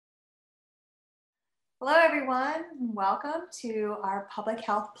Hello, everyone. Welcome to our Public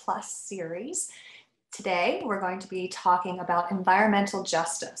Health Plus series. Today, we're going to be talking about environmental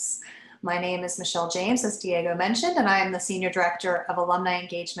justice. My name is Michelle James, as Diego mentioned, and I am the Senior Director of Alumni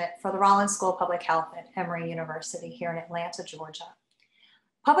Engagement for the Rollins School of Public Health at Emory University here in Atlanta, Georgia.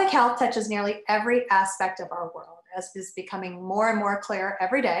 Public health touches nearly every aspect of our world, as is becoming more and more clear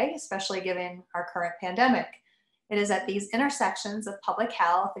every day, especially given our current pandemic. It is at these intersections of public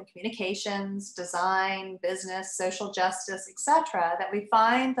health and communications, design, business, social justice, etc., that we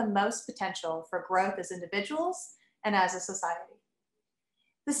find the most potential for growth as individuals and as a society.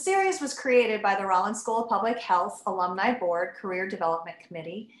 The series was created by the Rollins School of Public Health Alumni Board Career Development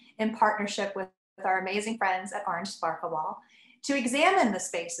Committee in partnership with our amazing friends at Orange Sparkleball to examine the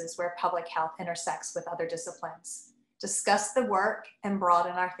spaces where public health intersects with other disciplines, discuss the work, and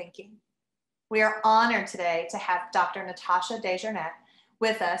broaden our thinking. We are honored today to have Dr. Natasha DeJarnett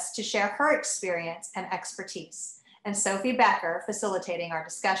with us to share her experience and expertise, and Sophie Becker facilitating our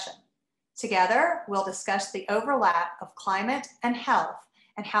discussion. Together, we'll discuss the overlap of climate and health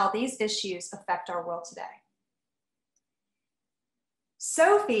and how these issues affect our world today.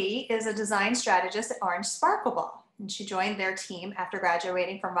 Sophie is a design strategist at Orange Sparkleball, and she joined their team after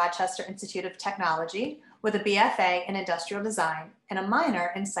graduating from Rochester Institute of Technology with a BFA in industrial design and a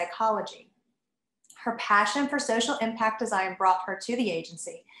minor in psychology. Her passion for social impact design brought her to the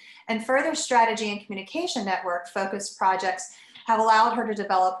agency, and further strategy and communication network focused projects have allowed her to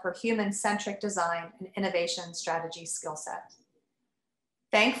develop her human-centric design and innovation strategy skill set.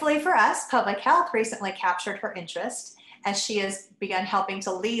 Thankfully for us, public health recently captured her interest as she has begun helping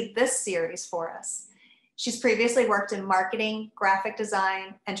to lead this series for us. She's previously worked in marketing, graphic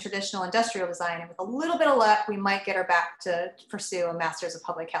design, and traditional industrial design, and with a little bit of luck, we might get her back to pursue a Master's of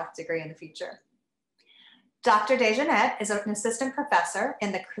Public Health degree in the future. Dr. DeJarnett is an assistant professor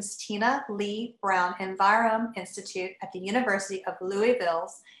in the Christina Lee Brown Envirome Institute at the University of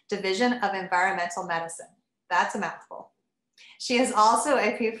Louisville's Division of Environmental Medicine. That's a mouthful. She is also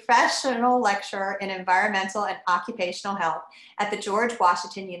a professional lecturer in environmental and occupational health at the George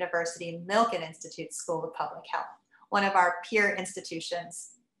Washington University Milken Institute School of Public Health, one of our peer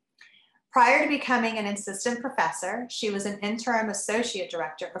institutions. Prior to becoming an assistant professor, she was an interim associate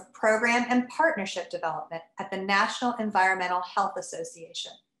director of program and partnership development at the National Environmental Health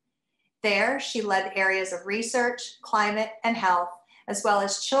Association. There, she led areas of research, climate, and health, as well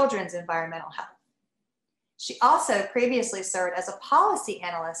as children's environmental health. She also previously served as a policy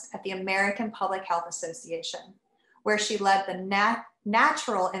analyst at the American Public Health Association, where she led the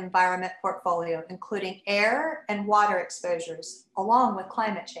natural environment portfolio, including air and water exposures, along with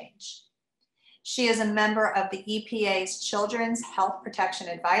climate change. She is a member of the EPA's Children's Health Protection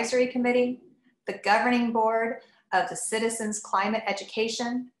Advisory Committee, the governing board of the Citizens Climate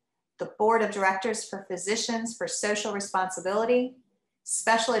Education, the board of directors for Physicians for Social Responsibility,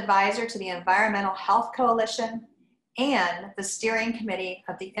 special advisor to the Environmental Health Coalition, and the steering committee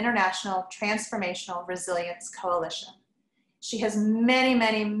of the International Transformational Resilience Coalition. She has many,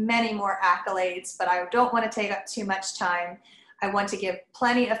 many, many more accolades, but I don't want to take up too much time. I want to give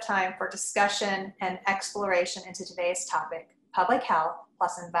plenty of time for discussion and exploration into today's topic, public health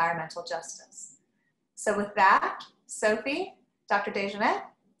plus environmental justice. So with that, Sophie, Dr. DeJarnett,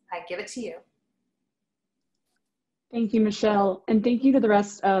 I give it to you. Thank you, Michelle, and thank you to the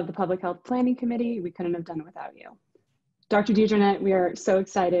rest of the Public Health Planning Committee. We couldn't have done it without you. Dr. DeJarnett, we are so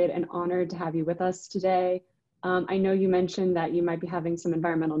excited and honored to have you with us today. I know you mentioned that you might be having some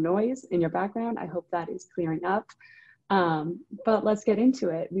environmental noise in your background. I hope that is clearing up. But let's get into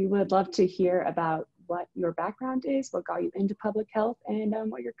it. We would love to hear about what your background is, what got you into public health, and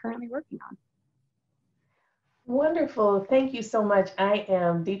what you're currently working on. Wonderful. Thank you so much. I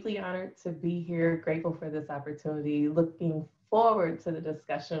am deeply honored to be here, grateful for this opportunity, looking forward to the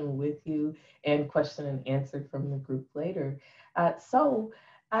discussion with you and question and answer from the group later.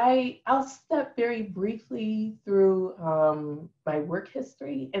 I'll step very briefly through my work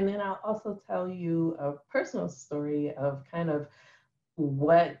history, and then I'll also tell you a personal story of kind of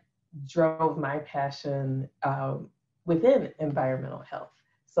what drove my passion within environmental health.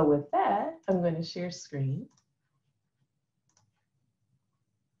 So with that, I'm going to share screen.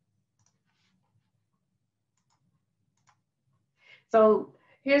 So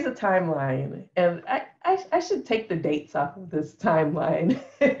here's a timeline, and I should take the dates off of this timeline.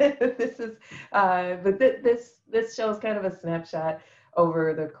 This shows kind of a snapshot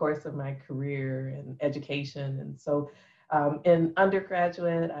over the course of my career and education. And so in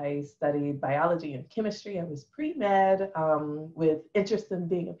undergraduate, I studied biology and chemistry. I was pre-med with interest in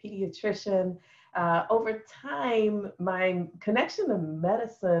being a pediatrician. Over time, my connection to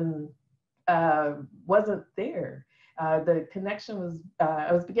medicine wasn't there. The connection was,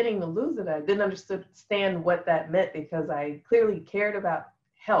 I was beginning to lose it. I didn't understand what that meant because I clearly cared about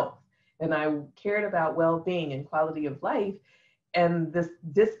health and I cared about well-being and quality of life. And this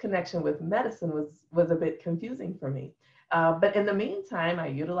disconnection with medicine was a bit confusing for me. But in the meantime, I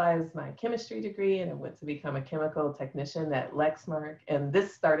utilized my chemistry degree and I went to become a chemical technician at Lexmark. And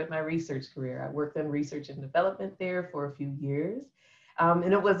this started my research career. I worked in research and development there for a few years.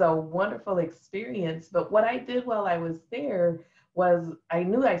 And it was a wonderful experience. But what I did while I was there was I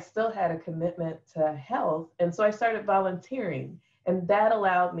knew I still had a commitment to health. And so I started volunteering. And that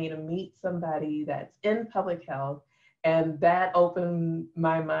allowed me to meet somebody that's in public health. And that opened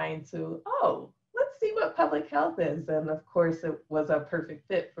my mind to, oh, let's see what public health is. And of course, it was a perfect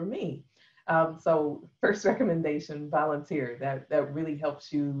fit for me. So first recommendation, volunteer. That really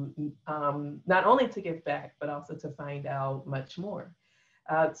helps you not only to give back, but also to find out much more.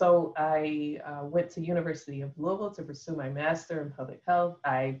 So I went to University of Louisville to pursue my master in public health.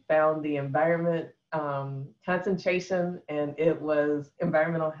 I found the environment concentration, and it was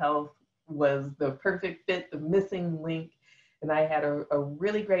environmental health was the perfect fit, the missing link. And I had a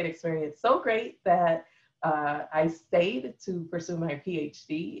really great experience, so great that I stayed to pursue my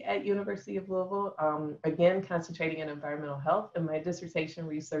Ph.D. at University of Louisville, again, concentrating in environmental health. And my dissertation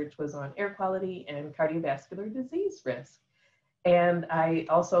research was on air quality and cardiovascular disease risk. And I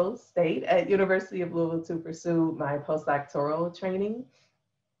also stayed at University of Louisville to pursue my postdoctoral training,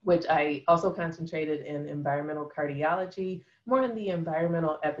 which I also concentrated in environmental cardiology, more in the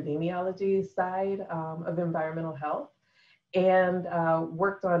environmental epidemiology side of environmental health, and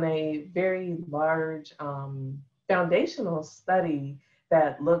worked on a very large foundational study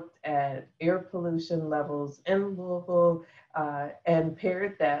that looked at air pollution levels in Louisville and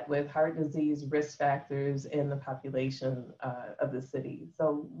paired that with heart disease risk factors in the population of the city.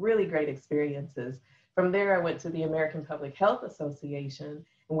 So really great experiences. From there, I went to the American Public Health Association,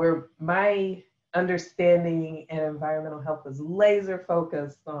 where my understanding in environmental health was laser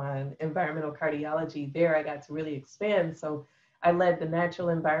focused on environmental cardiology. There, I got to really expand. So I led the natural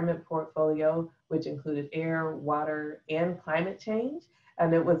environment portfolio, which included air, water, and climate change.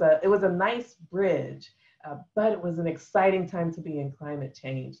 And it was a nice bridge, but it was an exciting time to be in climate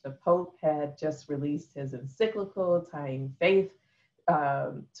change. The Pope had just released his encyclical tying faith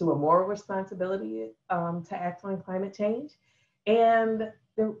to a moral responsibility to act on climate change. And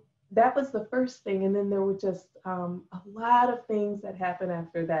that was the first thing. And then there were just a lot of things that happened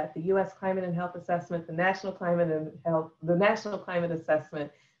after that. The US Climate and Health Assessment, the National Climate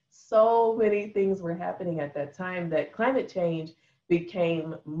Assessment. So many things were happening at that time that climate change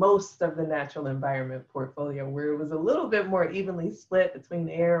became most of the natural environment portfolio, where it was a little bit more evenly split between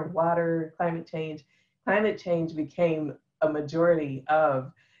air and water, climate change. Climate change became a majority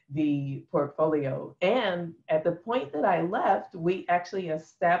of the portfolio. And at the point that I left, we actually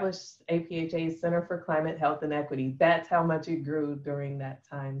established APHA's Center for Climate Health and Equity. That's how much it grew during that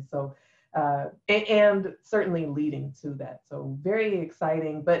time. So, and certainly leading to that. So very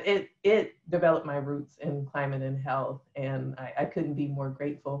exciting, but it developed my roots in climate and health, and I couldn't be more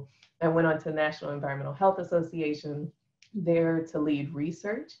grateful. I went on to National Environmental Health Association there to lead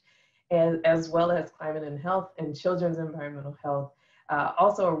research, as well as climate and health and children's environmental health.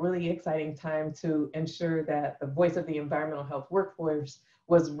 Also a really exciting time to ensure that the voice of the environmental health workforce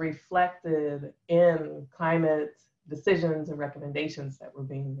was reflected in climate decisions and recommendations that were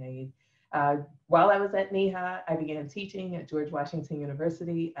being made. While I was at NEHA, I began teaching at George Washington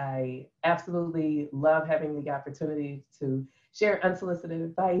University. I absolutely love having the opportunity to share unsolicited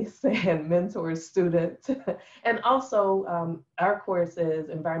advice and mentor students. And also our course is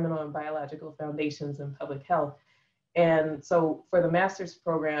Environmental and Biological Foundations in Public Health. And so for the master's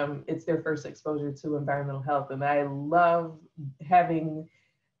program, it's their first exposure to environmental health. And I love having,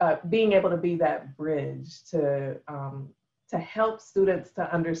 being able to be that bridge to help students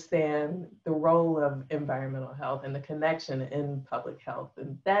to understand the role of environmental health and the connection in public health.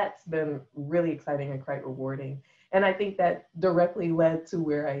 And that's been really exciting and quite rewarding. And I think that directly led to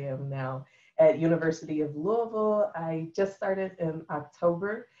where I am now at University of Louisville. I just started in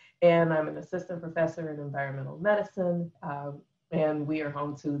October, and I'm an assistant professor in environmental medicine. And we are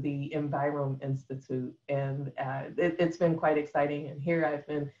home to the Envirome Institute. And it's been quite exciting. And here I've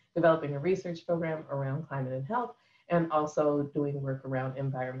been developing a research program around climate and health, and also doing work around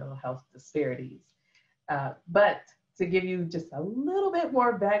environmental health disparities. But to give you just a little bit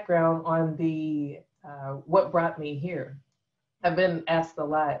more background on what brought me here, I've been asked a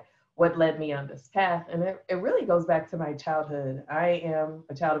lot what led me on this path, and it really goes back to my childhood. I am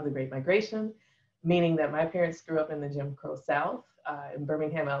a child of the Great Migration, meaning that my parents grew up in the Jim Crow South. in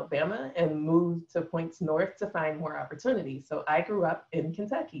Birmingham, Alabama, and moved to points north to find more opportunities. So I grew up in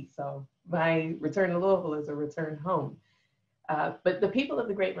Kentucky. So my return to Louisville is a return home. But the people of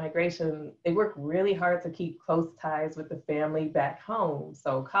the Great Migration, they work really hard to keep close ties with the family back home.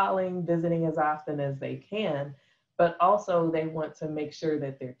 So calling, visiting as often as they can, but also they want to make sure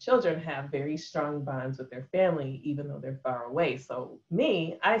that their children have very strong bonds with their family, even though they're far away. So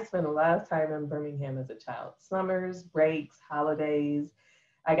me, I spent a lot of time in Birmingham as a child. Summers, breaks, holidays.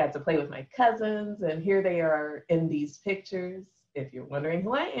 I got to play with my cousins, and here they are in these pictures. If you're wondering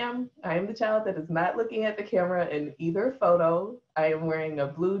who I am the child that is not looking at the camera in either photo. I am wearing a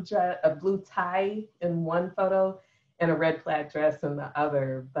blue tie in one photo and a red plaid dress in the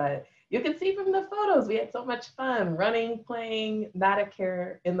other. But you can see from the photos, we had so much fun running, playing, not a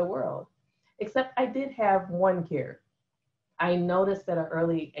care in the world. Except I did have one care. I noticed at an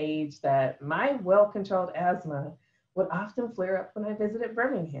early age that my well-controlled asthma would often flare up when I visited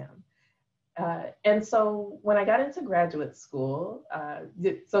Birmingham. And so when I got into graduate school,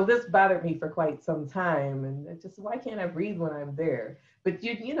 so this bothered me for quite some time, and it just, why can't I breathe when I'm there? But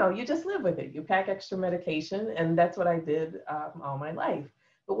you know, you just live with it. You pack extra medication, and that's what I did all my life.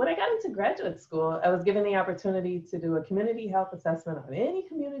 But when I got into graduate school, I was given the opportunity to do a community health assessment on any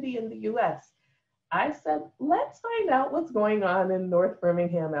community in the US. I said, let's find out what's going on in North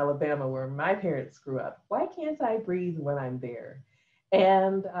Birmingham, Alabama, where my parents grew up. Why can't I breathe when I'm there?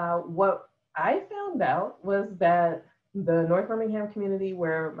 And what I found out was that the North Birmingham community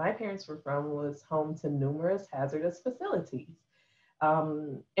where my parents were from was home to numerous hazardous facilities.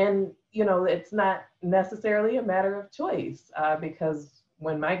 And, you know, it's not necessarily a matter of choice because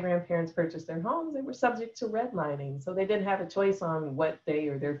when my grandparents purchased their homes, they were subject to redlining. So they didn't have a choice on what they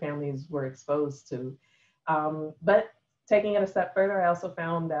or their families were exposed to. But taking it a step further, I also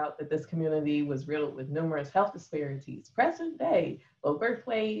found out that this community was riddled with numerous health disparities, present day, low birth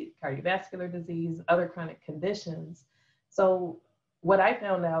weight, cardiovascular disease, other chronic conditions. So what I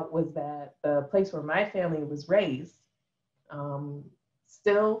found out was that the place where my family was raised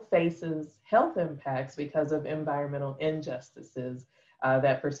still faces health impacts because of environmental injustices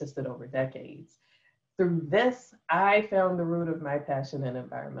that persisted over decades. Through this, I found the root of my passion in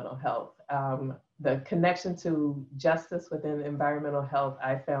environmental health. The connection to justice within environmental health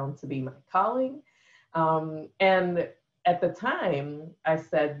I found to be my calling. And at the time, I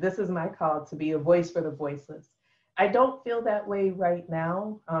said, this is my call to be a voice for the voiceless. I don't feel that way right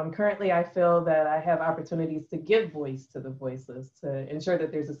now. Currently, I feel that I have opportunities to give voice to the voiceless, to ensure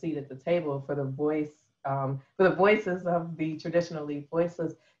that there's a seat at the table for the voices of the traditionally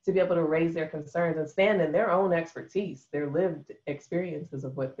voiceless to be able to raise their concerns and stand in their own expertise, their lived experiences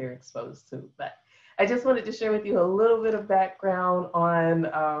of what they're exposed to. But I just wanted to share with you a little bit of background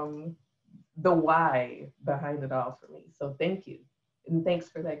on the why behind it all for me. So thank you. And thanks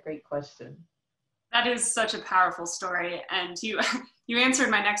for that great question. That is such a powerful story. And you answered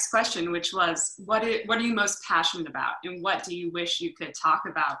my next question, which was, what are you most passionate about? And what do you wish you could talk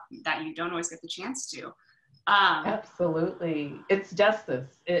about that you don't always get the chance to? Absolutely. It's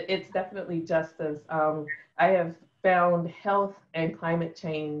justice. It's definitely justice. I have found health and climate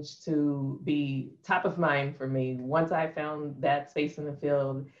change to be top of mind for me. Once I found that space in the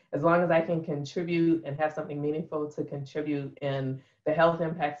field, as long as I can contribute and have something meaningful to contribute in the health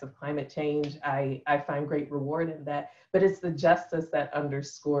impacts of climate change, I find great reward in that. But it's the justice that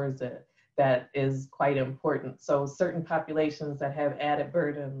underscores it that is quite important. So certain populations that have added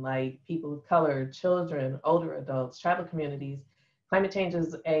burden, like people of color, children, older adults, tribal communities, climate change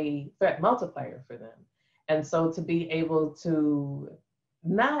is a threat multiplier for them. And so to be able to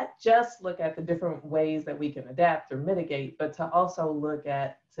not just look at the different ways that we can adapt or mitigate, but to also look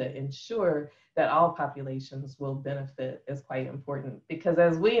at, to ensure that all populations will benefit is quite important. Because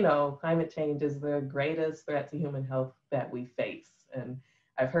as we know, climate change is the greatest threat to human health that we face. And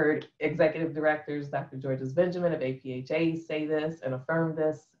I've heard executive directors, Dr. Georges Benjamin of APHA say this and affirm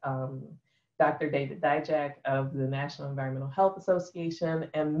this. Dr. David Dijak of the National Environmental Health Association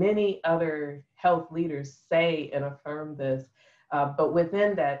and many other health leaders say and affirm this. But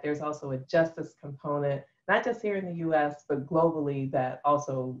within that, there's also a justice component, not just here in the US, but globally that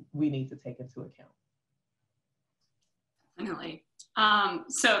also we need to take into account. Definitely.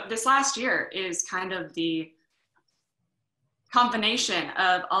 So this last year is kind of the combination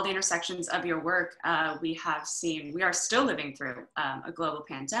of all the intersections of your work. We are still living through a global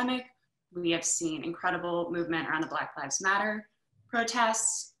pandemic. We have seen incredible movement around the Black Lives Matter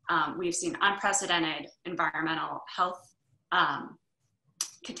protests. We've seen unprecedented environmental health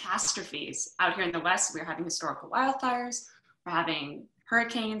catastrophes. Out here in the West, we're having historical wildfires, we're having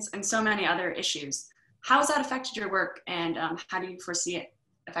hurricanes, and so many other issues. How has that affected your work, and how do you foresee it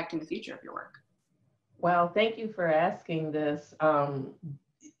affecting the future of your work? Well, thank you for asking this.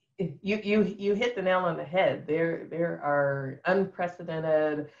 You hit the nail on the head. There are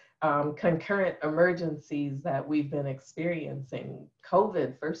unprecedented concurrent emergencies that we've been experiencing.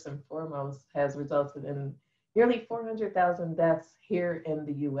 COVID, first and foremost, has resulted in nearly 400,000 deaths here in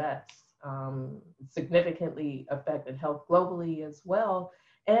the US, significantly affected health globally as well,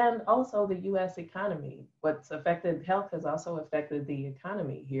 and also the US economy. What's affected health has also affected the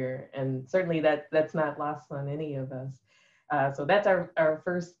economy here, and certainly that's not lost on any of us. So that's our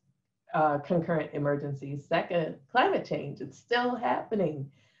first concurrent emergency. Second, climate change. It's still happening.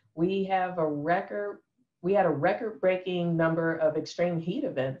 We had a record-breaking number of extreme heat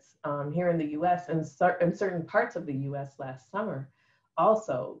events here in the US and in certain parts of the US last summer.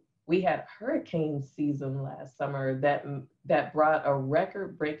 Also, we had hurricane season last summer that brought a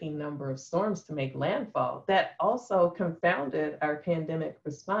record-breaking number of storms to make landfall. That also confounded our pandemic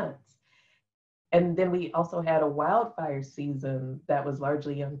response. And then we also had a wildfire season that was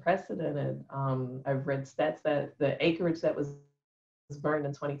largely unprecedented. I've read stats that the acreage that was burned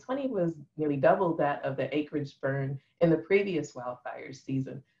in 2020 was nearly double that of the acreage burned in the previous wildfire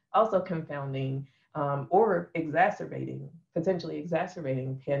season, also confounding or potentially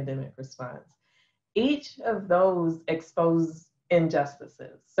exacerbating pandemic response. Each of those exposed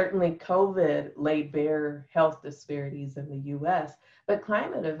injustices. Certainly COVID laid bare health disparities in the US, but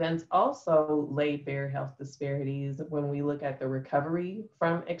climate events also laid bare health disparities when we look at the recovery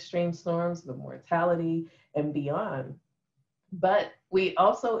from extreme storms, the mortality, and beyond. But we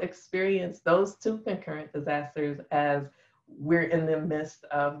also experience those two concurrent disasters as we're in the midst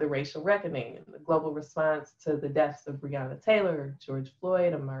of the racial reckoning and the global response to the deaths of Breonna Taylor, George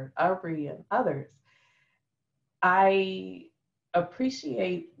Floyd, Ahmaud Arbery, and others. I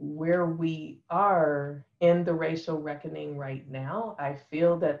appreciate where we are in the racial reckoning right now. I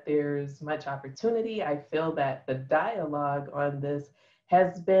feel that there's much opportunity. I feel that the dialogue on this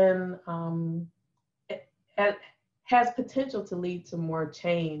has been, has potential to lead to more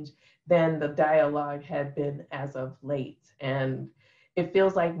change than the dialogue had been as of late. And it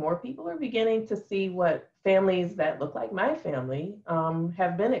feels like more people are beginning to see what families that look like my family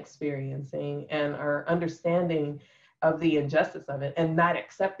have been experiencing and are understanding of the injustice of it and not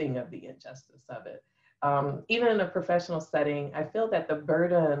accepting of the injustice of it. Even in a professional setting, I feel that the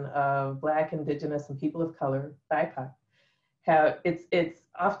burden of Black, Indigenous, and people of color, BIPOC, it's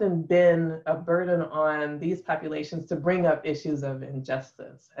often been a burden on these populations to bring up issues of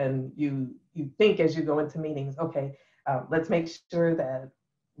injustice. And you think as you go into meetings, okay, let's make sure that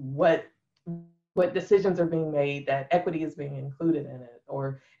what decisions are being made, that equity is being included in it,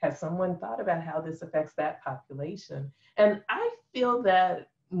 or has someone thought about how this affects that population? And I feel that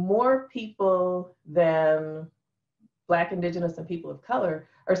more people than Black, Indigenous, and people of color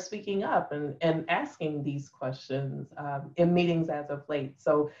are speaking up and asking these questions in meetings as of late.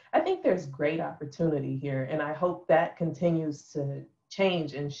 So I think there's great opportunity here, and I hope that continues to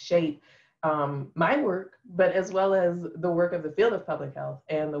change and shape my work, but as well as the work of the field of public health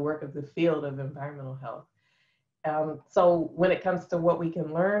and the work of the field of environmental health. So when it comes to what we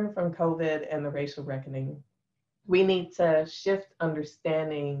can learn from COVID and the racial reckoning, we need to shift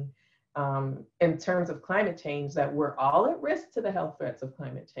understanding in terms of climate change, that we're all at risk to the health threats of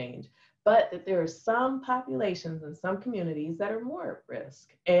climate change, but that there are some populations and some communities that are more at risk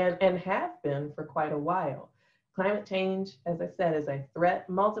and have been for quite a while. Climate change, as I said, is a threat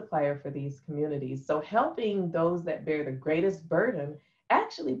multiplier for these communities. So helping those that bear the greatest burden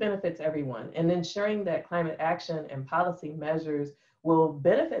actually benefits everyone, and ensuring that climate action and policy measures will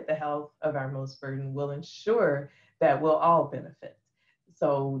benefit the health of our most burdened will ensure that we'll all benefit.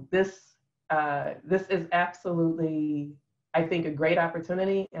 So this is absolutely, I think, a great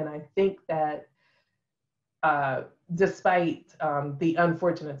opportunity. And I think that despite the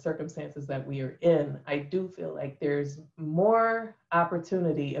unfortunate circumstances that we are in, I do feel like there's more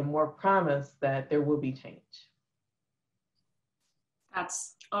opportunity and more promise that there will be change.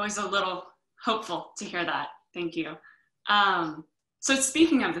 That's always a little hopeful to hear that. Thank you. So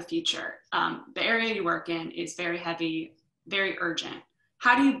speaking of the future, the area you work in is very heavy, very urgent.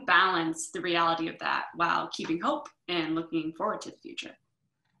 How do you balance the reality of that while keeping hope and looking forward to the future?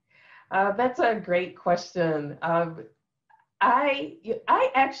 That's a great question. I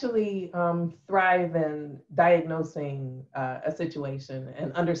actually thrive in diagnosing a situation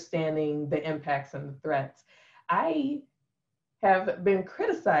and understanding the impacts and the threats. I have been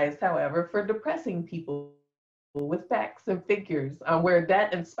criticized, however, for depressing people with facts and figures, where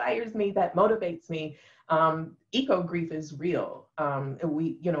that inspires me, that motivates me. Eco grief is real.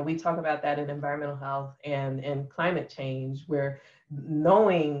 We talk about that in environmental health and in climate change, where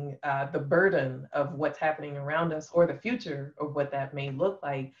knowing the burden of what's happening around us or the future of what that may look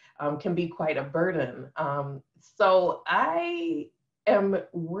like can be quite a burden. So I am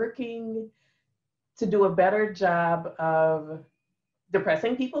working to do a better job of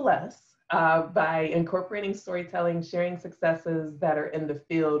depressing people less, by incorporating storytelling, sharing successes that are in the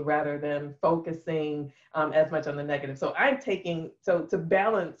field rather than focusing as much on the negative. So to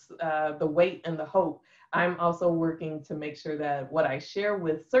balance the weight and the hope, I'm also working to make sure that what I share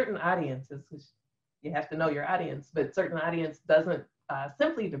with certain audiences, which you have to know your audience, but certain audience doesn't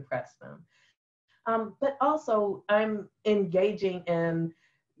simply depress them. But also I'm engaging in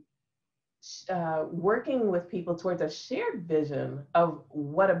working with people towards a shared vision of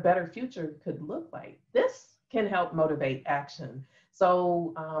what a better future could look like. This can help motivate action.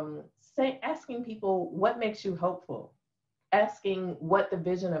 So asking people what makes you hopeful, asking what the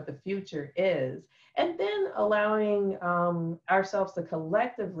vision of the future is, and then allowing ourselves to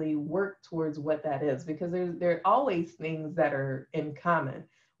collectively work towards what that is, because there are always things that are in common,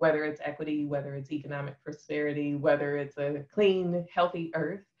 whether it's equity, whether it's economic prosperity, whether it's a clean, healthy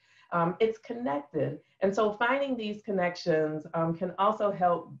earth. It's connected. And so finding these connections can also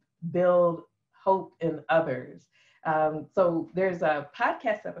help build hope in others. So there's a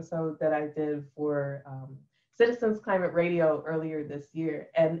podcast episode that I did for Citizens Climate Radio earlier this year.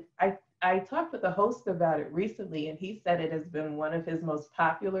 And I talked with the host about it recently, and he said it has been one of his most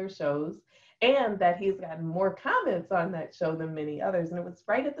popular shows, and that he's gotten more comments on that show than many others. And it was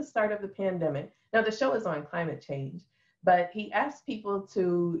right at the start of the pandemic. Now the show is on climate change, but he asked people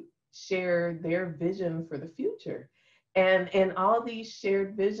to share their vision for the future. And in all these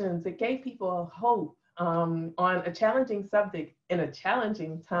shared visions, it gave people hope on a challenging subject in a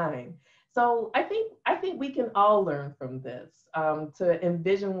challenging time. So I think we can all learn from this, to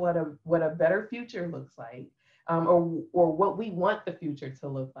envision what a better future looks like, or what we want the future to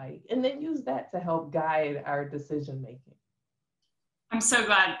look like, and then use that to help guide our decision making. I'm so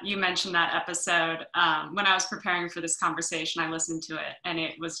glad you mentioned that episode. When I was preparing for this conversation, I listened to it, and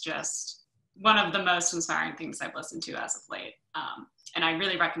it was just one of the most inspiring things I've listened to as of late. And I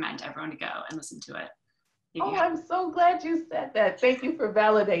really recommend everyone to go and listen to it. Oh, I'm so glad you said that. Thank you for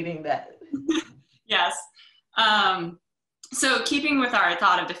validating that. Yes. So keeping with our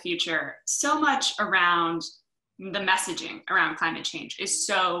thought of the future, so much around the messaging around climate change is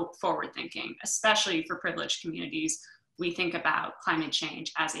so forward thinking, especially for privileged communities. We think about climate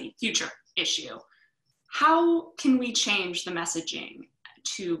change as a future issue. How can we change the messaging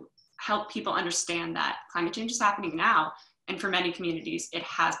to help people understand that climate change is happening now, and for many communities, it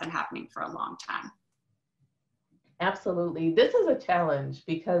has been happening for a long time? Absolutely. This is a challenge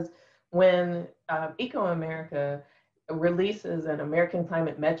because when Eco America releases an American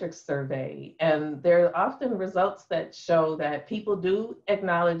Climate Metrics Survey, and there are often results that show that people do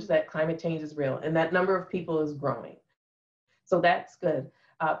acknowledge that climate change is real, and that number of people is growing. So that's good.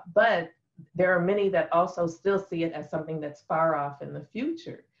 But there are many that also still see it as something that's far off in the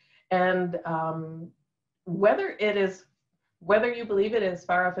future. And whether you believe it is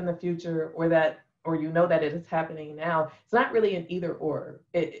far off in the future, or you know that it is happening now, it's not really an either or.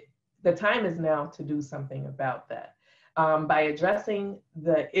 The time is now to do something about that. By addressing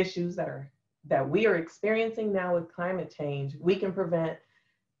the issues that we are experiencing now with climate change, we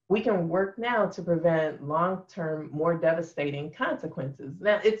can work now to prevent long-term, more devastating consequences.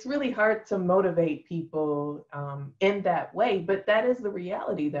 Now, it's really hard to motivate people in that way, but that is the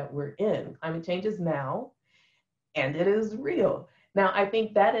reality that we're in. Climate change is now, and it is real. Now, I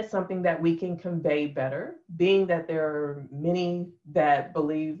think that is something that we can convey better, being that there are many that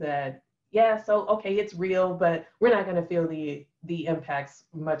believe that, yeah, so, okay, it's real, but we're not gonna feel the impacts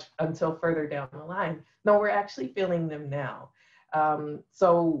much until further down the line. No, we're actually feeling them now.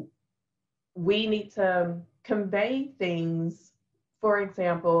 So we need to convey things, for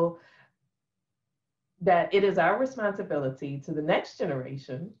example, that it is our responsibility to the next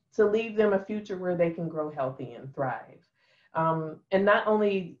generation to leave them a future where they can grow healthy and thrive. And not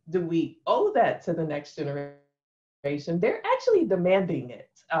only do we owe that to the next generation, they're actually demanding it.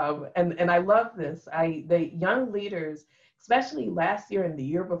 And I love this. The young leaders, especially last year and the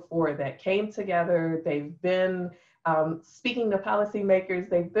year before, that came together, they've been speaking to policymakers,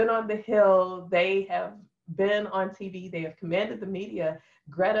 they've been on the Hill, they have been on TV, they have commanded the media.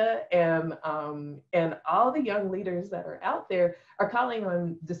 Greta and all the young leaders that are out there are calling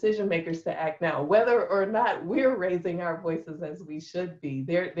on decision makers to act now, whether or not we're raising our voices as we should be.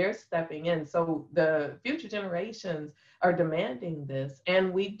 They're stepping in. So the future generations are demanding this,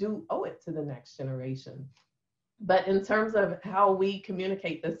 and we do owe it to the next generation. But in terms of how we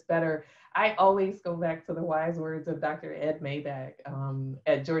communicate this better, I always go back to the wise words of Dr. Ed Maybach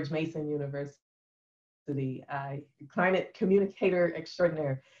at George Mason University, climate communicator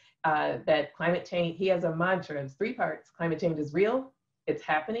extraordinaire, that climate change, he has a mantra, it's 3 parts. Climate change is real, it's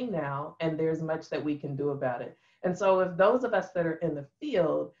happening now, and there's much that we can do about it. And so if those of us that are in the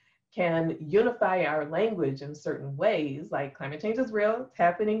field can unify our language in certain ways, like climate change is real, it's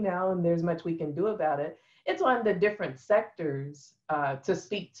happening now, and there's much we can do about it, it's on the different sectors to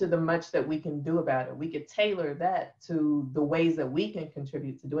speak to the much that we can do about it. We could tailor that to the ways that we can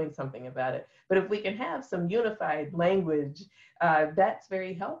contribute to doing something about it. But if we can have some unified language, that's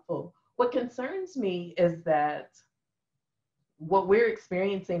very helpful. What concerns me is that what we're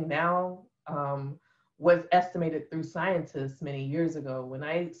experiencing now was estimated through scientists many years ago. When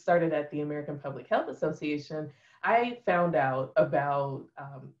I started at the American Public Health Association, I found out about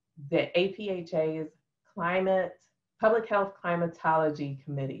the APHA's Public Health Climatology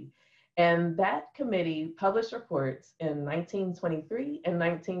Committee. And that committee published reports in 1923 and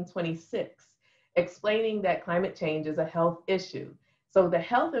 1926 explaining that climate change is a health issue. So the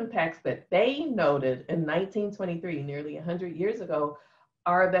health impacts that they noted in 1923, nearly 100 years ago,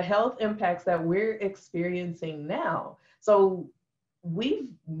 are the health impacts that we're experiencing now. So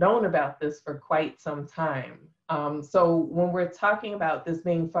we've known about this for quite some time. So when we're talking about this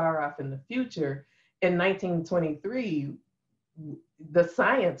being far off in the future, in 1923, the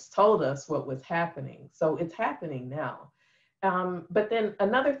science told us what was happening. So it's happening now. But then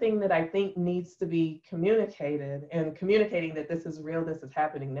another thing that I think needs to be communicated, and communicating that this is real, this is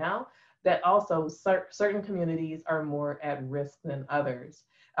happening now, that also certain communities are more at risk than others.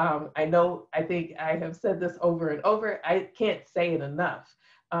 I think I have said this over and over, I can't say it enough.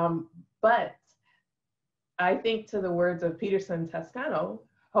 But I think to the words of Peterson Toscano,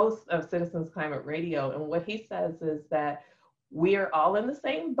 host of Citizens Climate Radio, and what he says is that we are all in the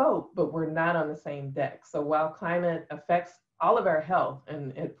same boat, but we're not on the same deck. So while climate affects all of our health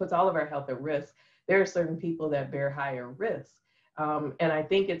and it puts all of our health at risk, there are certain people that bear higher risk. And I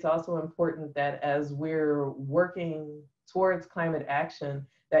think it's also important that as we're working towards climate action,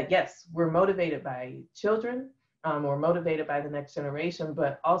 that yes, we're motivated by children, we're motivated by the next generation,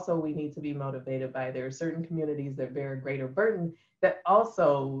 but also we need to be motivated by there are certain communities that bear a greater burden that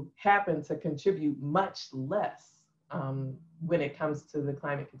also happen to contribute much less when it comes to the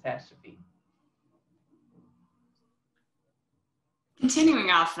climate catastrophe. Continuing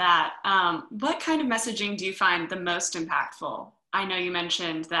off that, what kind of messaging do you find the most impactful? I know you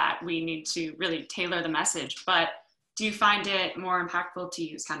mentioned that we need to really tailor the message, but do you find it more impactful to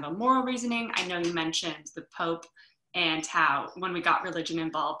use kind of a moral reasoning? I know you mentioned the Pope and how when we got religion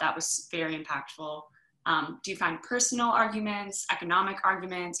involved, that was very impactful. Do you find personal arguments, economic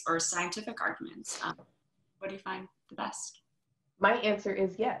arguments, or scientific arguments? What do you find the best? My answer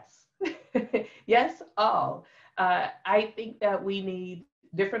is yes. Yes, all. I think that we need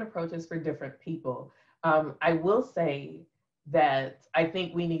different approaches for different people. I will say that I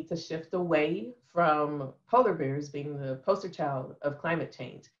think we need to shift away from polar bears being the poster child of climate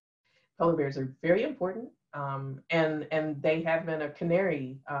change. Polar bears are very important, and they have been a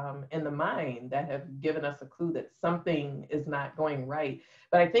canary in the mine that have given us a clue that something is not going right.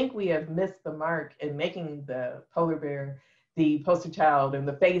 But I think we have missed the mark in making the polar bear the poster child and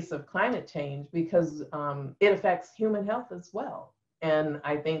the face of climate change, because it affects human health as well. And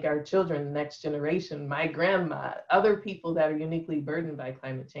I think our children, next generation, my grandma, other people that are uniquely burdened by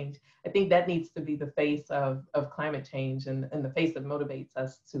climate change, I think that needs to be the face of climate change and the face that motivates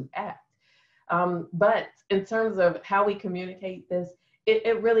us to act. But in terms of how we communicate this,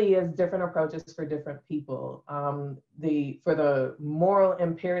 it really is different approaches for different people. For the moral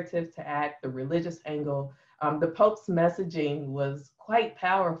imperative to act, the religious angle, the Pope's messaging was quite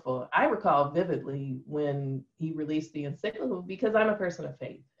powerful. I recall vividly when he released the encyclical, because I'm a person of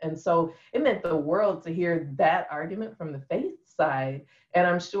faith. And so it meant the world to hear that argument from the faith side. And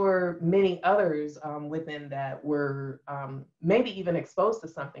I'm sure many others within that were maybe even exposed to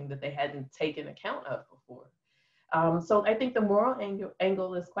something that they hadn't taken account of before. So I think the moral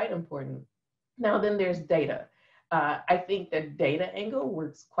angle is quite important. Now then there's data. I think that data angle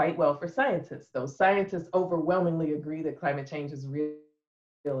works quite well for scientists. Those scientists overwhelmingly agree that climate change is real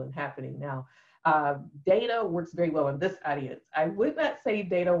and happening now. Data works very well in this audience. I would not say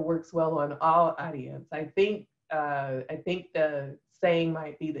data works well on all audience. I think the saying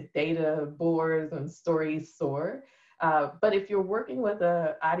might be that data bores and stories soar. But if you're working with an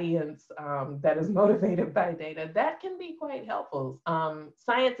audience that is motivated by data, that can be quite helpful.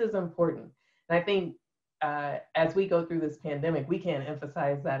 Science is important. And I think as we go through this pandemic, we can't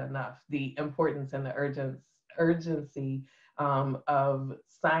emphasize that enough, the importance and the urgency of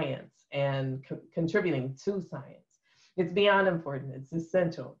science and contributing to science. It's beyond important, it's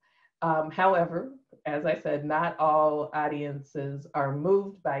essential. However, as I said, not all audiences are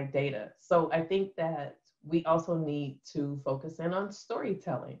moved by data. So I think that we also need to focus in on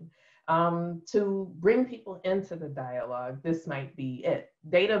storytelling to bring people into the dialogue. This might be it.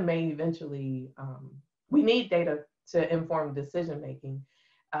 Data may eventually, we need data to inform decision-making.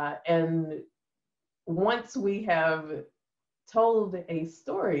 And once we have told a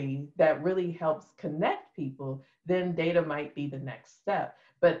story that really helps connect people, then data might be the next step.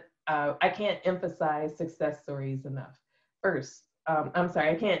 But I can't emphasize success stories enough.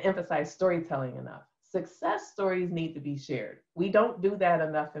 I can't emphasize storytelling enough. Success stories need to be shared. We don't do that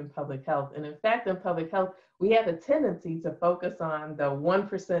enough in public health. And in fact, in public health, we have a tendency to focus on the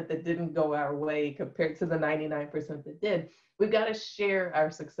 1% that didn't go our way compared to the 99% that did. We've got to share our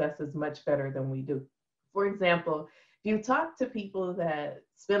successes much better than we do. For example, if you talk to people that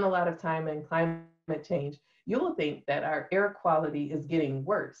spend a lot of time in climate change, you will think that our air quality is getting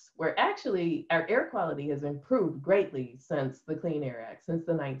worse, where actually our air quality has improved greatly since the Clean Air Act. Since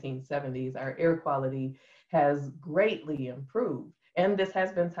the 1970s, our air quality has greatly improved. And this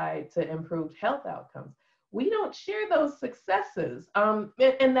has been tied to improved health outcomes. We don't share those successes.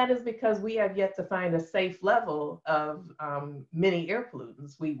 And that is because we have yet to find a safe level of many air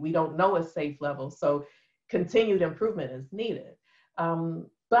pollutants. We don't know a safe level, so continued improvement is needed.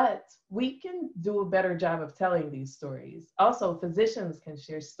 But we can do a better job of telling these stories. Also, physicians can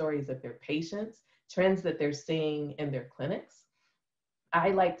share stories of their patients, trends that they're seeing in their clinics.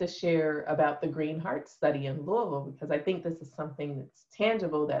 I like to share about the Green Heart study in Louisville because I think this is something that's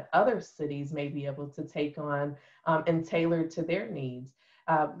tangible that other cities may be able to take on and tailor to their needs.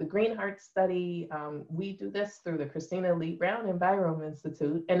 The Green Heart study, we do this through the Christina Brown Envirome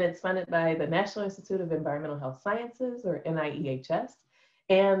Institute, and it's funded by the National Institute of Environmental Health Sciences, or NIEHS,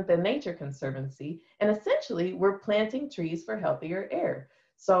 and the Nature Conservancy. And essentially, we're planting trees for healthier air.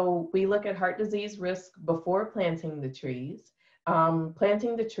 So we look at heart disease risk before planting the trees.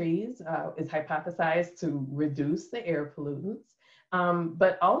 Planting the trees is hypothesized to reduce the air pollutants,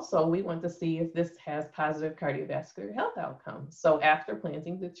 but also we want to see if this has positive cardiovascular health outcomes. So after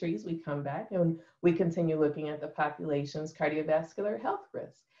planting the trees, we come back and we continue looking at the population's cardiovascular health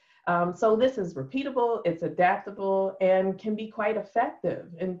risk. So this is repeatable, it's adaptable, and can be quite effective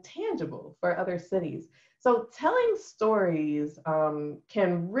and tangible for other cities. So telling stories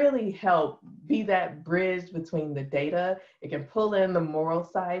can really help be that bridge between the data. It can pull in the moral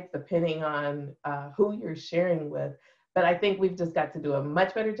side depending on who you're sharing with. But I think we've just got to do a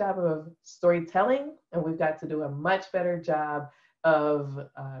much better job of storytelling, and we've got to do a much better job of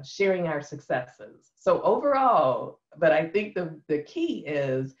sharing our successes. So overall, but I think the key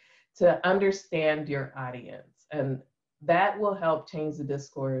is to understand your audience, and that will help change the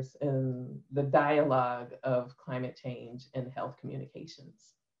discourse and the dialogue of climate change and health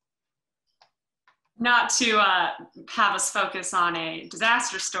communications. Not to have us focus on a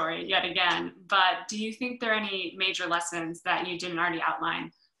disaster story yet again, but do you think there are any major lessons that you didn't already outline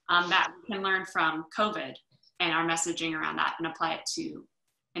that we can learn from COVID and our messaging around that and apply it to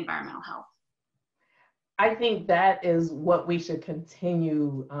environmental health? I think that is what we should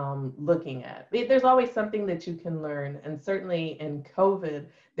continue looking at. There's always something that you can learn, and certainly in COVID,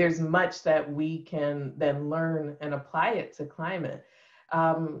 there's much that we can then learn and apply it to climate.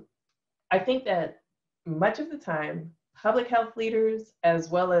 I think that much of the time, public health leaders, as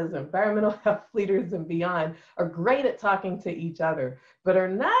well as environmental health leaders and beyond, are great at talking to each other, but are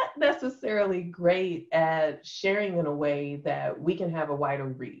not necessarily great at sharing in a way that we can have a wider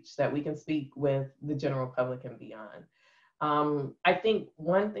reach, that we can speak with the general public and beyond. I think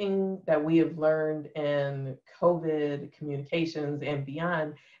one thing that we have learned in COVID communications and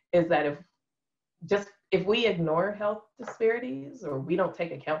beyond is that if we ignore health disparities or we don't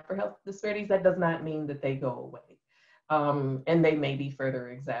take account for health disparities, that does not mean that they go away. And they may be further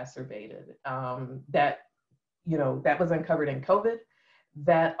exacerbated. That was uncovered in COVID.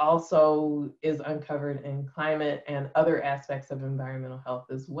 That also is uncovered in climate and other aspects of environmental health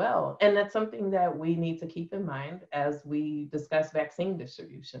as well. And that's something that we need to keep in mind as we discuss vaccine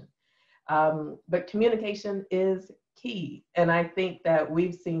distribution. But communication is key. And I think that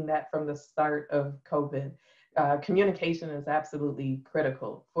we've seen that from the start of COVID. Communication is absolutely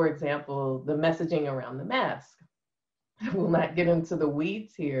critical. For example, the messaging around the mask. I will not get into the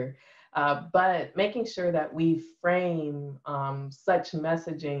weeds here, but making sure that we frame such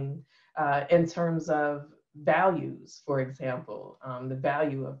messaging in terms of values, for example, the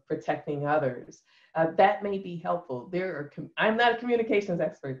value of protecting others. That may be helpful. I'm not a communications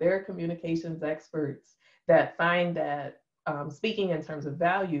expert. There are communications experts that find that speaking in terms of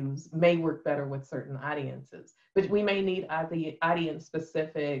values may work better with certain audiences, but we may need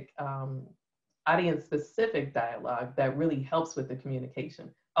audience-specific dialogue that really helps with the communication.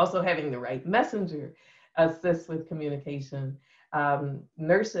 Also, having the right messenger assists with communication.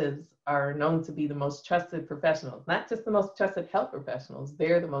 Nurses are known to be the most trusted professionals, not just the most trusted health professionals,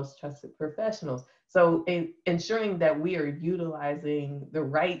 they're the most trusted professionals. So ensuring that we are utilizing the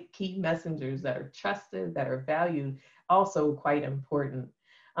right key messengers that are trusted, that are valued, also quite important.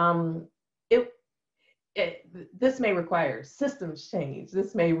 This may require systems change.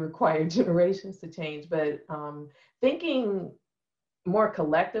 This may require generations to change, but thinking more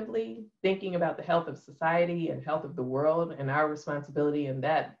collectively, thinking about the health of society and health of the world and our responsibility in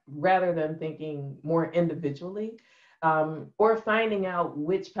that, rather than thinking more individually, or finding out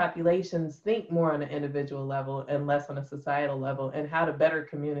which populations think more on an individual level and less on a societal level, and how to better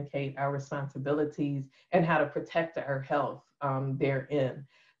communicate our responsibilities and how to protect our health therein.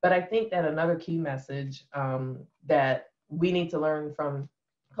 But I think that another key message that we need to learn from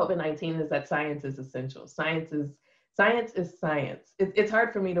COVID-19 is that science is essential. Science is science. It's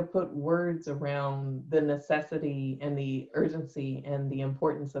hard for me to put words around the necessity and the urgency and the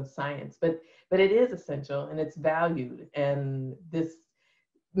importance of science, but it is essential and it's valued. And this,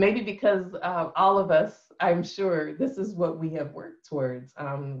 maybe because all of us, I'm sure this is what we have worked towards.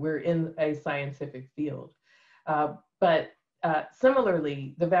 We're in a scientific field. But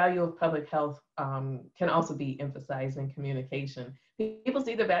similarly, the value of public health can also be emphasized in communication. People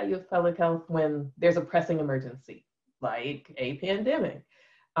see the value of public health when there's a pressing emergency, like a pandemic.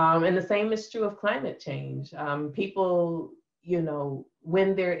 And the same is true of climate change. People,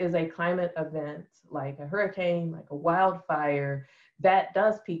 when there is a climate event, like a hurricane, like a wildfire, that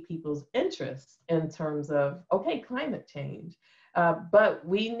does pique people's interest in terms of, okay, climate change. But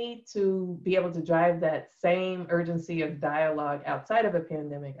we need to be able to drive that same urgency of dialogue outside of a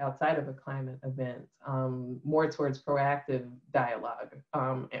pandemic, outside of a climate event, more towards proactive dialogue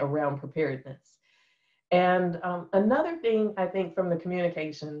around preparedness. And another thing I think from the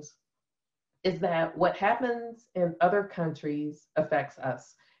communications is that what happens in other countries affects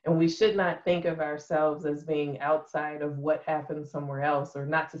us. And we should not think of ourselves as being outside of what happens somewhere else, or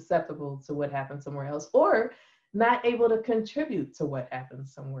not susceptible to what happens somewhere else, or not able to contribute to what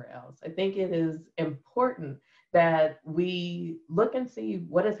happens somewhere else. I think it is important that we look and see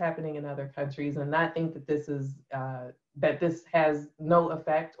what is happening in other countries and not think that this is that this has no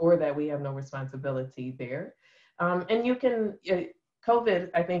effect or that we have no responsibility there. And you can, COVID,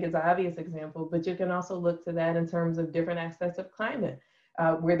 I think, is an obvious example, but you can also look to that in terms of different aspects of climate,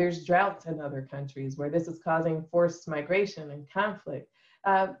 where there's droughts in other countries, where this is causing forced migration and conflict.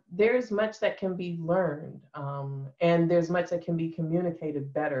 There's much that can be learned, and there's much that can be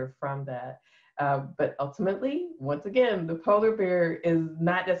communicated better from that. But ultimately, once again, the polar bear is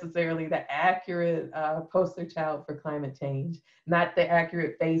not necessarily the accurate poster child for climate change, not the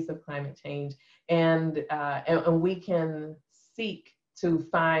accurate face of climate change. And we can seek to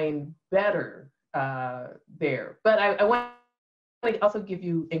find better there. But I want to also give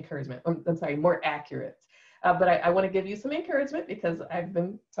you encouragement. I'm sorry, more accurate. But I want to give you some encouragement, because I've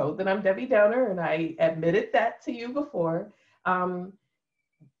been told that I'm Debbie Downer, and I admitted that to you before.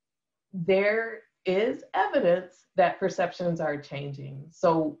 There is evidence that perceptions are changing.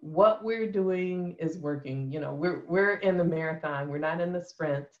 So what we're doing is working. We're in the marathon, we're not in the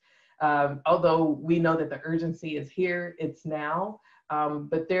sprint. Although we know that the urgency is here, it's now.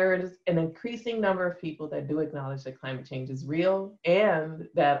 But there is an increasing number of people that do acknowledge that climate change is real and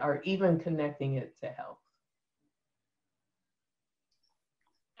that are even connecting it to health.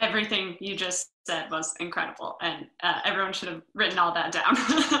 Everything you just said was incredible, and everyone should have written all that down.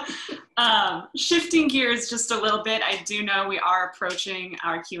 Shifting gears just a little bit, I do know we are approaching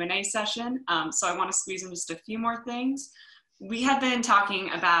our Q&A session, so I want to squeeze in just a few more things. We have been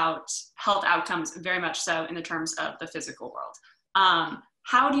talking about health outcomes very much so in the terms of the physical world.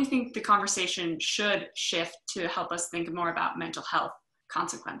 How do you think the conversation should shift to help us think more about mental health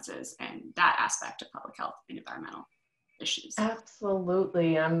consequences and that aspect of public health and environmental issues?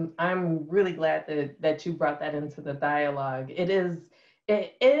 Absolutely. I'm really glad that you brought that into the dialogue. It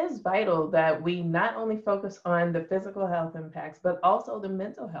It is vital that we not only focus on the physical health impacts, but also the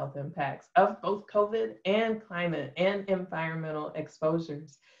mental health impacts of both COVID and climate and environmental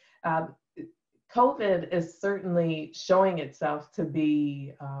exposures. Um, COVID is certainly showing itself to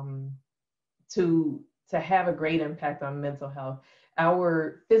be to have a great impact on mental health.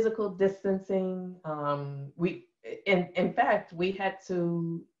 Our physical distancing, in fact, we had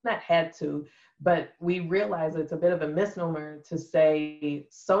to, not had to, but we realize it's a bit of a misnomer to say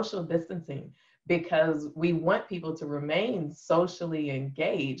social distancing, because we want people to remain socially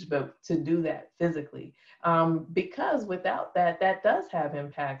engaged, but to do that physically. Because without that, that does have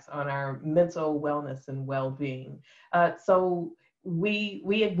impacts on our mental wellness and well-being. So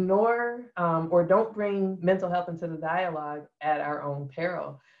we ignore or don't bring mental health into the dialogue at our own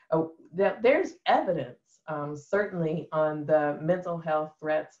peril. There's evidence certainly on the mental health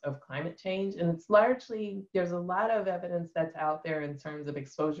threats of climate change, and it's largely, there's a lot of evidence that's out there in terms of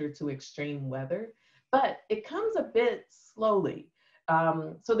exposure to extreme weather, but it comes a bit slowly.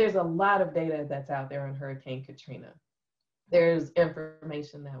 So there's a lot of data that's out there on Hurricane Katrina. There's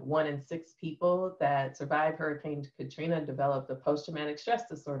information that 1 in 6 people that survived Hurricane Katrina developed a post-traumatic stress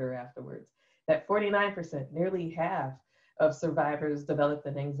disorder afterwards. That 49%, nearly half of survivors developed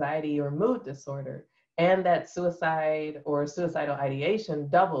an anxiety or mood disorder, and that suicide or suicidal ideation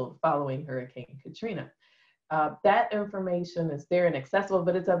doubled following Hurricane Katrina. That information is there and accessible,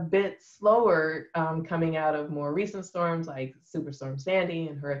 but it's a bit slower coming out of more recent storms like Superstorm Sandy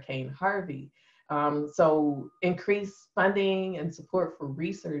and Hurricane Harvey. So increased funding and support for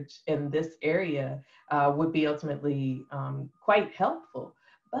research in this area would be ultimately quite helpful.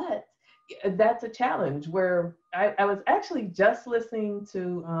 But that's a challenge where I was actually just listening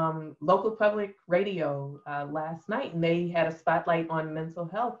to local public radio last night, and they had a spotlight on mental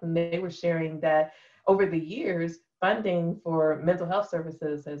health, and they were sharing that over the years, funding for mental health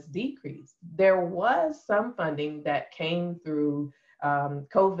services has decreased. There was some funding that came through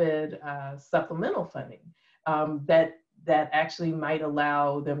COVID supplemental funding that actually might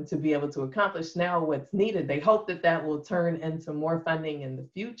allow them to be able to accomplish now what's needed. They hope that that will turn into more funding in the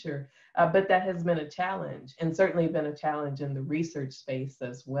future, but that has been a challenge, and certainly been a challenge in the research space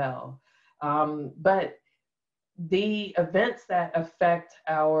as well. But the events that affect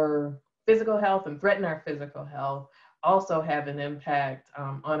our physical health and threaten our physical health also have an impact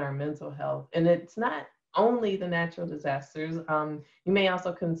on our mental health. And it's not only the natural disasters. You may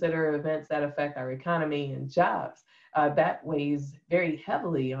also consider events that affect our economy and jobs. That weighs very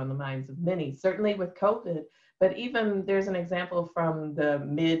heavily on the minds of many, certainly with COVID, but even there's an example from the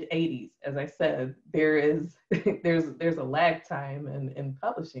mid 80s. As I said, there's a lag time in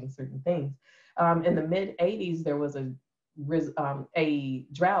publishing certain things. In the mid 80s, there was a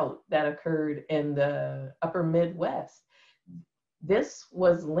drought that occurred in the upper Midwest. This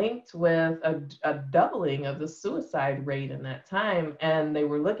was linked with a doubling of the suicide rate in that time, and they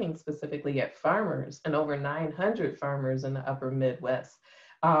were looking specifically at farmers, and over 900 farmers in the upper Midwest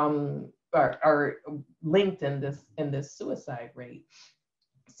are linked in this suicide rate.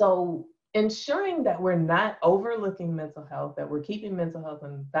 So ensuring that we're not overlooking mental health, that we're keeping mental health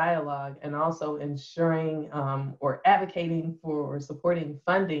in dialogue, and also ensuring or advocating for or supporting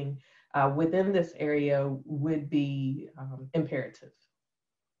funding within this area would be imperative.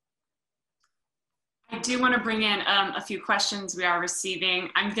 I do want to bring in a few questions we are receiving.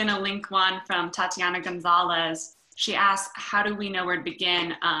 I'm going to link one from Tatiana Gonzalez. She asked, how do we know where to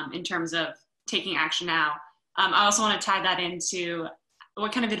begin in terms of taking action now? I also want to tie that into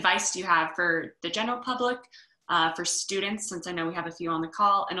what kind of advice do you have for the general public, for students, since I know we have a few on the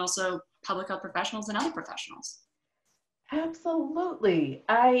call, and also public health professionals and other professionals? Absolutely.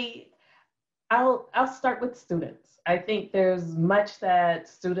 I'll start with students. I think there's much that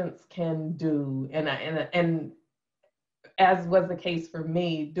students can do, and as was the case for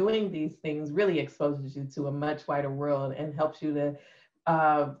me, doing these things really exposes you to a much wider world and helps you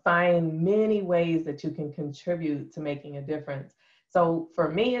to find many ways that you can contribute to making a difference. So for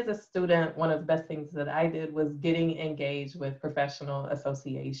me as a student, one of the best things that I did was getting engaged with professional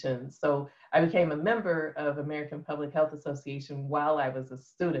associations. So I became a member of American Public Health Association while I was a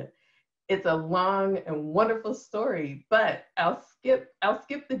student. It's a long and wonderful story, but I'll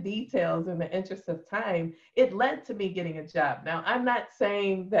skip the details in the interest of time. It led to me getting a job. Now, I'm not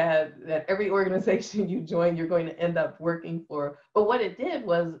saying that every organization you join, you're going to end up working for, but what it did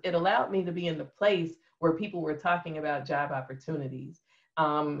was it allowed me to be in the place where people were talking about job opportunities,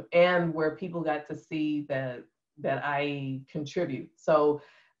 and where people got to see that I contribute. So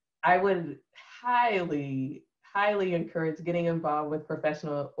I would highly, highly encourage getting involved with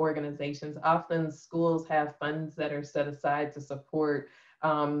professional organizations. Often schools have funds that are set aside to support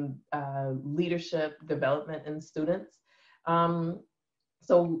leadership development in students.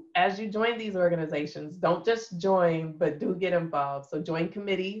 So as you join these organizations, don't just join, but do get involved. So join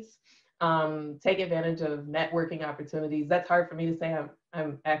committees, take advantage of networking opportunities. That's hard for me to say.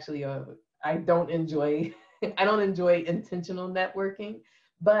 I'm actually I don't enjoy I don't enjoy intentional networking,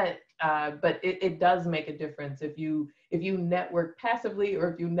 but it does make a difference if you network passively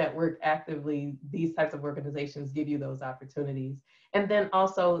or if you network actively. These types of organizations give you those opportunities. And then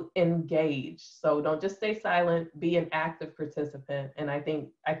also engage. So don't just stay silent, be an active participant. And I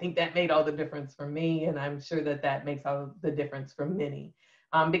think that made all the difference for me, and I'm sure that makes all the difference for many,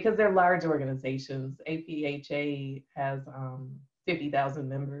 because they're large organizations. APHA has 50,000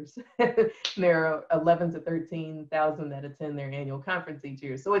 members. There are 11 to 13,000 that attend their annual conference each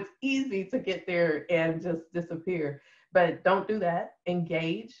year. So it's easy to get there and just disappear. But don't do that.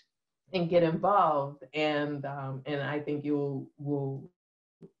 Engage and get involved, and I think will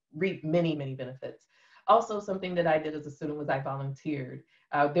reap many, many benefits. Also, something that I did as a student was I volunteered.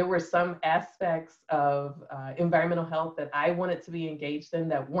 There were some aspects of environmental health that I wanted to be engaged in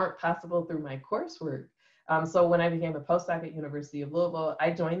that weren't possible through my coursework. So when I became a postdoc at University of Louisville,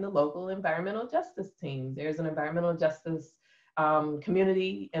 I joined the local environmental justice team. There's an environmental justice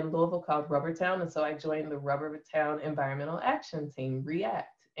community in Louisville called Rubbertown, and so I joined the Rubbertown Environmental Action Team, REACT,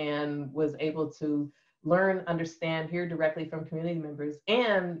 and was able to learn, understand, hear directly from community members,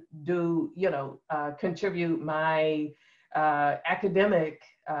 and do, contribute my academic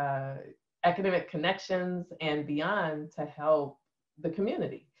connections and beyond to help the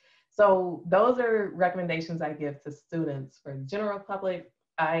community. So those are recommendations I give to students. For the general public,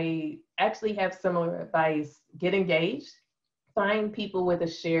 I actually have similar advice. Get engaged, find people with a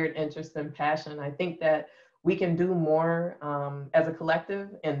shared interest and passion. I think that we can do more as a collective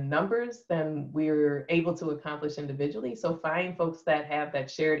in numbers than we're able to accomplish individually. So find folks that have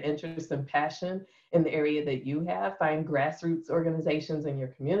that shared interest and passion in the area that you have. Find grassroots organizations in your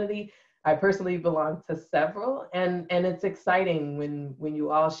community. I personally belong to several, and it's exciting when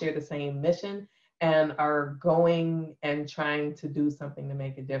you all share the same mission and are going and trying to do something to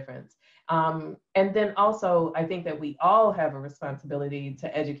make a difference. And then also, I think that we all have a responsibility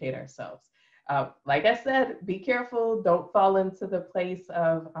to educate ourselves. Like I said, be careful, don't fall into the place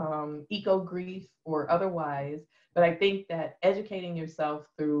of eco-grief or otherwise, but I think that educating yourself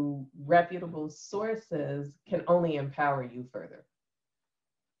through reputable sources can only empower you further.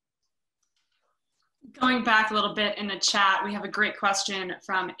 Going back a little bit in the chat, we have a great question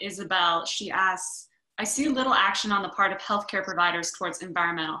from Isabel. She asks, I see little action on the part of healthcare providers towards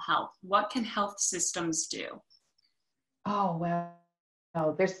environmental health. What can health systems do? Oh, wow.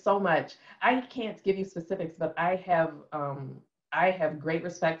 Oh, there's so much. I can't give you specifics, but I have great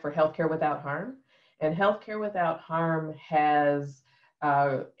respect for Healthcare Without Harm. And Healthcare Without Harm has,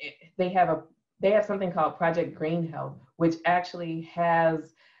 they have something called Project Green Health, which actually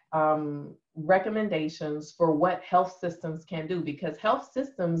has recommendations for what health systems can do, because health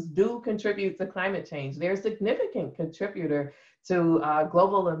systems do contribute to climate change. They're a significant contributor to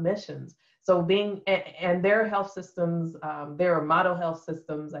global emissions. So and their health systems, there are model health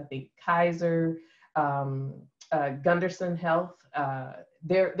systems, I think Kaiser, Gunderson Health.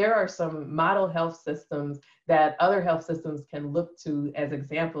 There are some model health systems that other health systems can look to as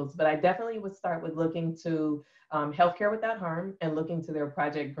examples, but I definitely would start with looking to Healthcare Without Harm and looking to their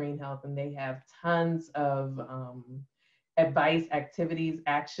Project Green Health, and they have tons of advice, activities,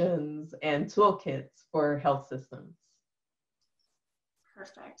 actions, and toolkits for health systems.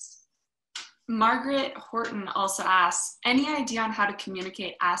 Perfect. Margaret Horton also asks, any idea on how to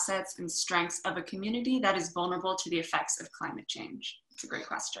communicate assets and strengths of a community that is vulnerable to the effects of climate change? It's a great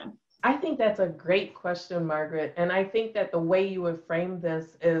question. I think that's a great question, Margaret. And I think that the way you would frame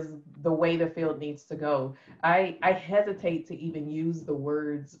this is the way the field needs to go. I hesitate to even use the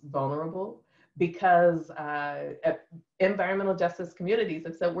words vulnerable, because environmental justice communities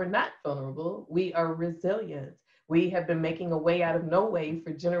have said we're not vulnerable, we are resilient. We have been making a way out of no way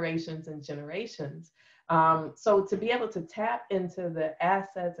for generations and generations. So to be able to tap into the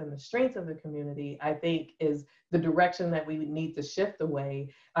assets and the strengths of the community, I think is the direction that we need to shift.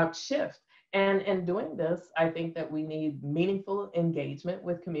 And in doing this, I think that we need meaningful engagement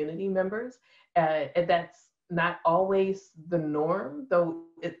with community members. And that's not always the norm, though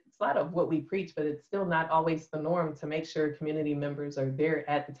it's a lot of what we preach, but it's still not always the norm to make sure community members are there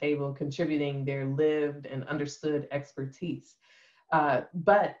at the table, contributing their lived and understood expertise.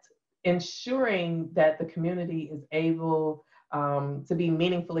 But ensuring that the community is able to be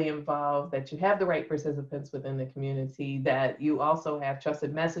meaningfully involved, that you have the right participants within the community, that you also have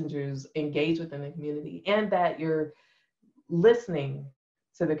trusted messengers engaged within the community, and that you're listening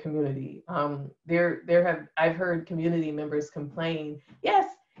to the community. I've heard community members complain, yes,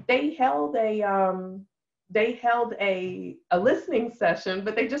 they held a listening session,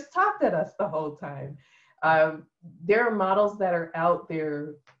 but they just talked at us the whole time. There are models that are out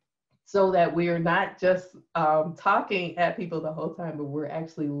there so that we are not just talking at people the whole time, but we're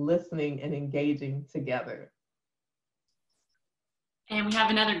actually listening and engaging together. And we have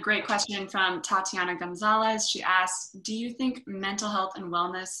another great question from Tatiana Gonzalez. She asks, do you think mental health and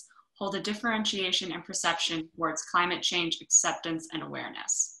wellness hold a differentiation in perception towards climate change acceptance and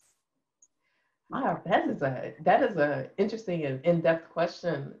awareness? Wow, that is a interesting and in-depth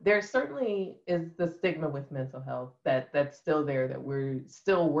question. There certainly is the stigma with mental health that's still there, that we're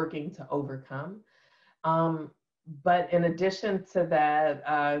still working to overcome. But in addition to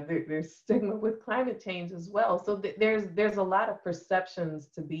that, there's stigma with climate change as well. So there's a lot of perceptions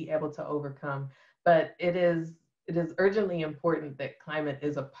to be able to overcome. But it is urgently important that climate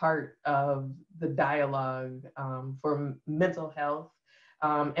is a part of the dialogue for mental health.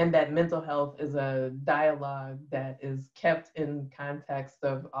 And that mental health is a dialogue that is kept in context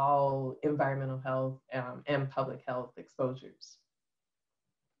of all environmental health and public health exposures.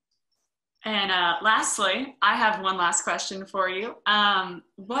 And lastly, I have one last question for you.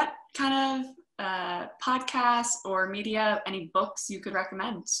 What kind of podcasts or media, any books you could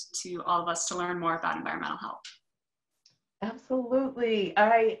recommend to all of us to learn more about environmental health? Absolutely.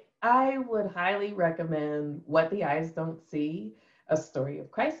 I would highly recommend What the Eyes Don't See: A Story of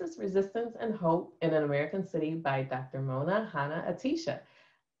Crisis, Resistance, and Hope in an American City by Dr. Mona Hanna-Attisha.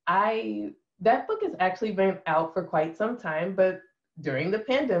 That book has actually been out for quite some time, but during the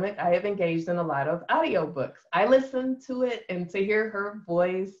pandemic, I have engaged in a lot of audiobooks. I listened to it, and to hear her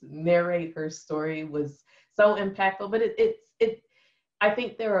voice narrate her story was so impactful. But I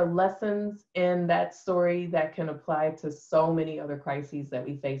think there are lessons in that story that can apply to so many other crises that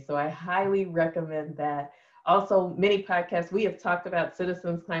we face. So I highly recommend that. Also, many podcasts. We have talked about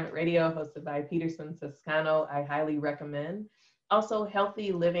Citizens Climate Radio, hosted by Peterson Toscano. I highly recommend. Also,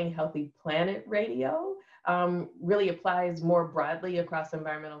 Healthy Living, Healthy Planet Radio really applies more broadly across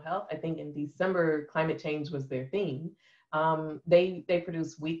environmental health. I think in December, climate change was their theme. They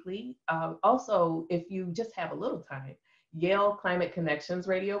produce weekly. Also, if you just have a little time, Yale Climate Connections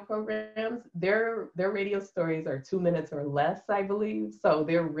radio programs, their radio stories are 2 minutes or less, I believe. So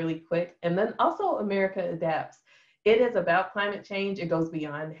they're really quick. And then also America Adapts. It is about climate change. It goes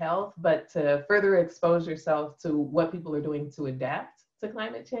beyond health, but to further expose yourself to what people are doing to adapt to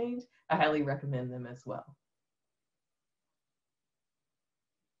climate change, I highly recommend them as well.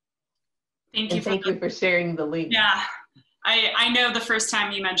 Thank you. Thank you for sharing the link. Yeah. I know the first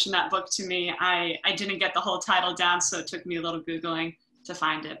time you mentioned that book to me, I didn't get the whole title down, so it took me a little Googling to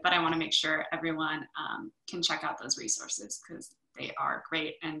find it, but I want to make sure everyone can check out those resources because they are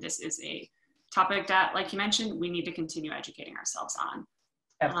great. And this is a topic that, like you mentioned, we need to continue educating ourselves on.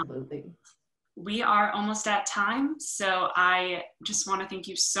 Absolutely. We are almost at time, so I just want to thank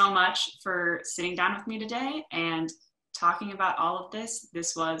you so much for sitting down with me today and talking about all of this.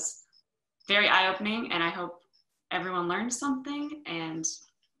 This was very eye-opening, and I hope everyone learned something, and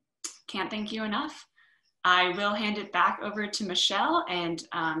can't thank you enough. I will hand it back over to Michelle, and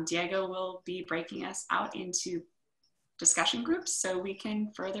Diego will be breaking us out into discussion groups so we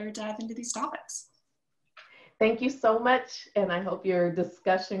can further dive into these topics. Thank you so much, and I hope your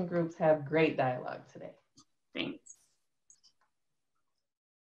discussion groups have great dialogue today. Thanks.